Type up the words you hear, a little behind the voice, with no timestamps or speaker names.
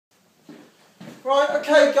Right,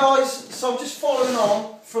 okay guys, so I'm just following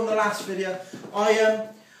on from the last video. I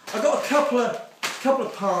got a couple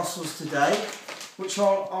of parcels today, which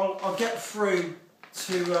I'll get through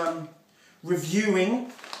to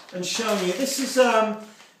reviewing and showing you. This is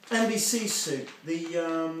NBC suit,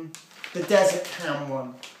 the desert cam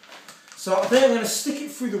one. So I think I'm going to stick it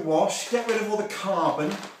through the wash, get rid of all the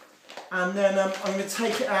carbon, and then I'm going to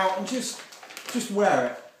take it out and just wear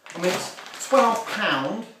it. I mean, it's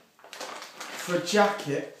 £12 for a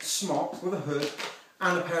jacket, smock with a hood,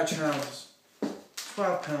 and a pair of trousers.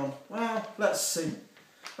 £12. Well, let's see.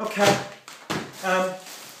 Okay.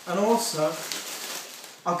 And also,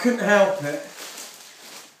 I couldn't help it.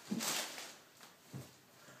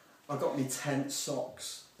 I got me tent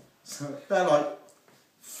socks. So they're like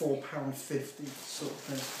 £4.50 sort of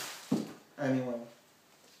thing. Anyway,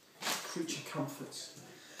 creature comforts.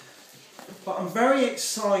 But I'm very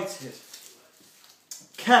excited.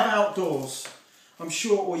 Kev0utdoors. I'm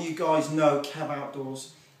sure all you guys know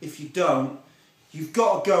Kev0utdoors. If you don't, you've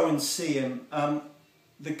got to go and see him.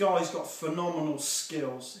 The guy's got phenomenal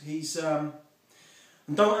skills. He's and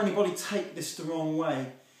don't anybody take this the wrong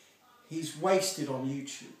way. He's wasted on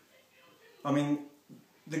YouTube. I mean,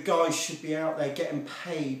 the guy should be out there getting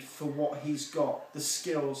paid for what he's got, the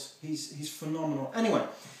skills. He's phenomenal. Anyway,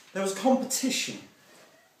 there was a competition,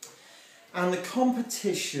 and the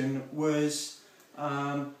competition was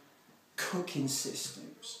cooking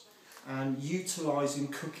systems and utilising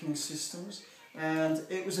cooking systems, and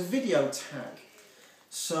it was a video tag.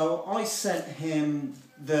 So I sent him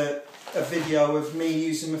a video of me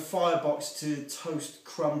using my firebox to toast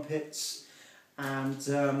crumpets and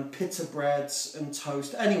pita breads and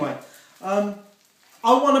toast. Anyway, I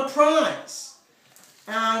won a prize,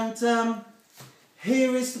 and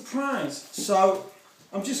here is the prize. So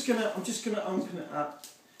I'm just gonna open it up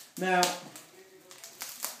now.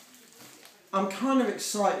 I'm kind of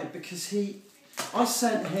excited because I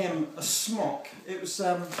sent him a smock. It was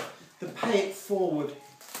the Pay It Forward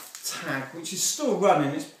tag, which is still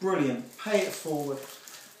running. It's brilliant. Pay It Forward.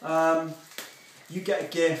 You get a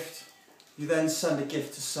gift. You then send a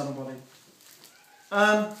gift to somebody.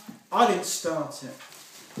 I didn't start it.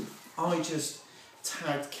 I just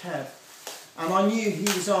tagged Kev. And I knew he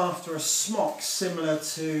was after a smock similar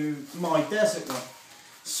to my desert one.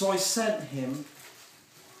 So I sent him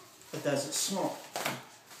a desert smock.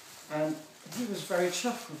 And he was very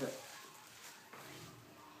chuffed with it.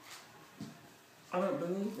 I don't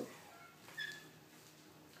believe it.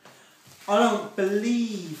 I don't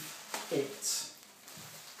believe it.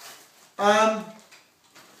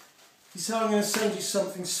 He said, I'm going to send you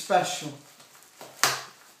something special.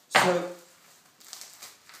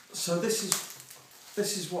 So this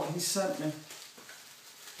is what he sent me.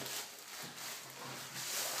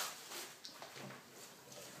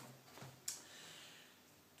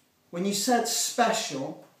 When you said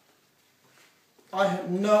special, I had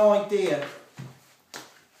no idea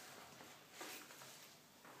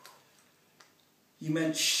you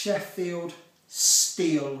meant Sheffield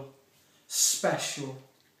steel special.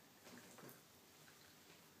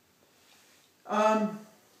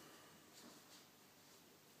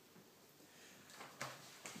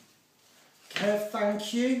 Kev,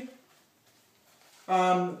 thank you.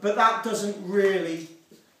 But that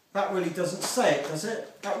really doesn't say it, does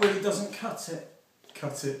it? That really doesn't cut it.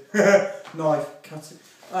 Cut it. Knife, cut it.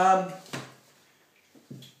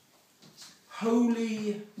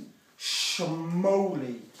 Holy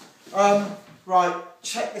schmoly. Right,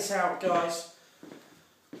 check this out, guys.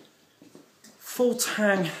 Full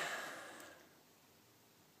tang.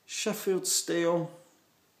 Sheffield steel.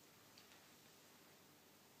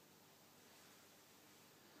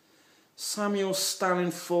 Samuel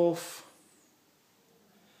Stallingforth.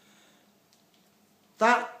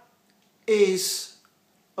 That is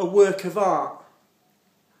a work of art,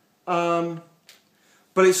 but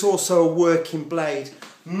it's also a working blade.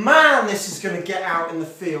 Man, this is going to get out in the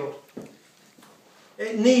field.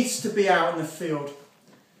 It needs to be out in the field.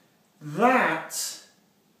 That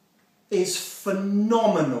is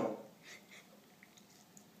phenomenal.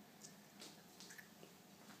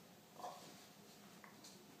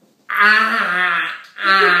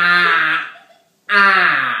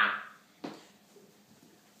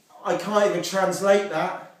 I can't even translate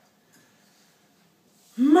that.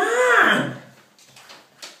 Man!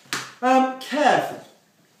 Kev.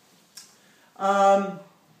 I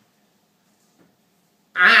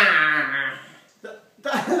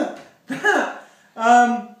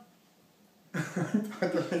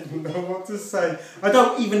don't even know what to say. I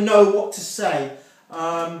don't even know what to say.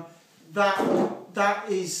 That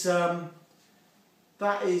is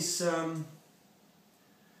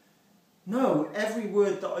no, every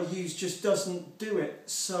word that I use just doesn't do it.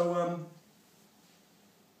 So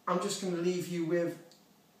I'm just going to leave you with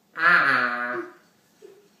ah.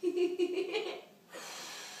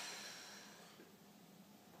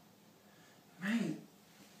 Mate,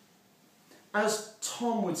 as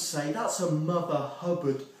Tom would say, that's a Mother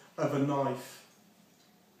Hubbard of a knife.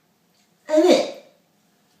 Ain't it?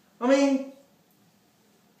 I mean,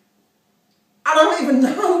 I don't even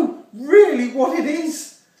know really what it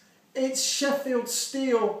is. It's Sheffield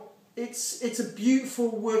steel. It's a beautiful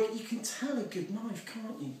work. You can tell a good knife,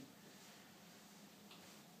 can't you?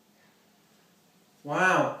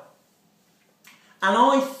 Wow. And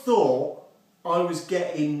I thought I was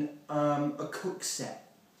getting a cook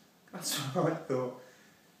set. That's what I thought.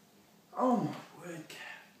 Oh my word,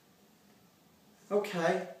 Kev.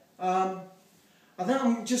 Okay. I think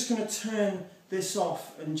I'm just going to turn this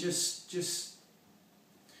off and just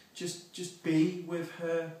be with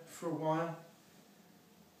her for a while.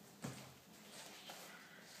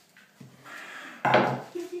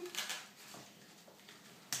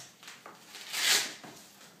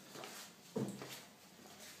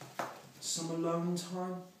 Some alone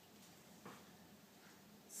time.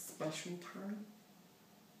 Special time.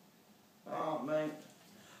 Oh, mate.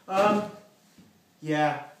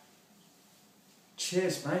 Yeah.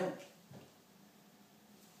 Cheers, mate.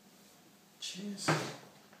 Cheers,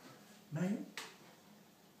 mate.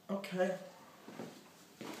 Okay.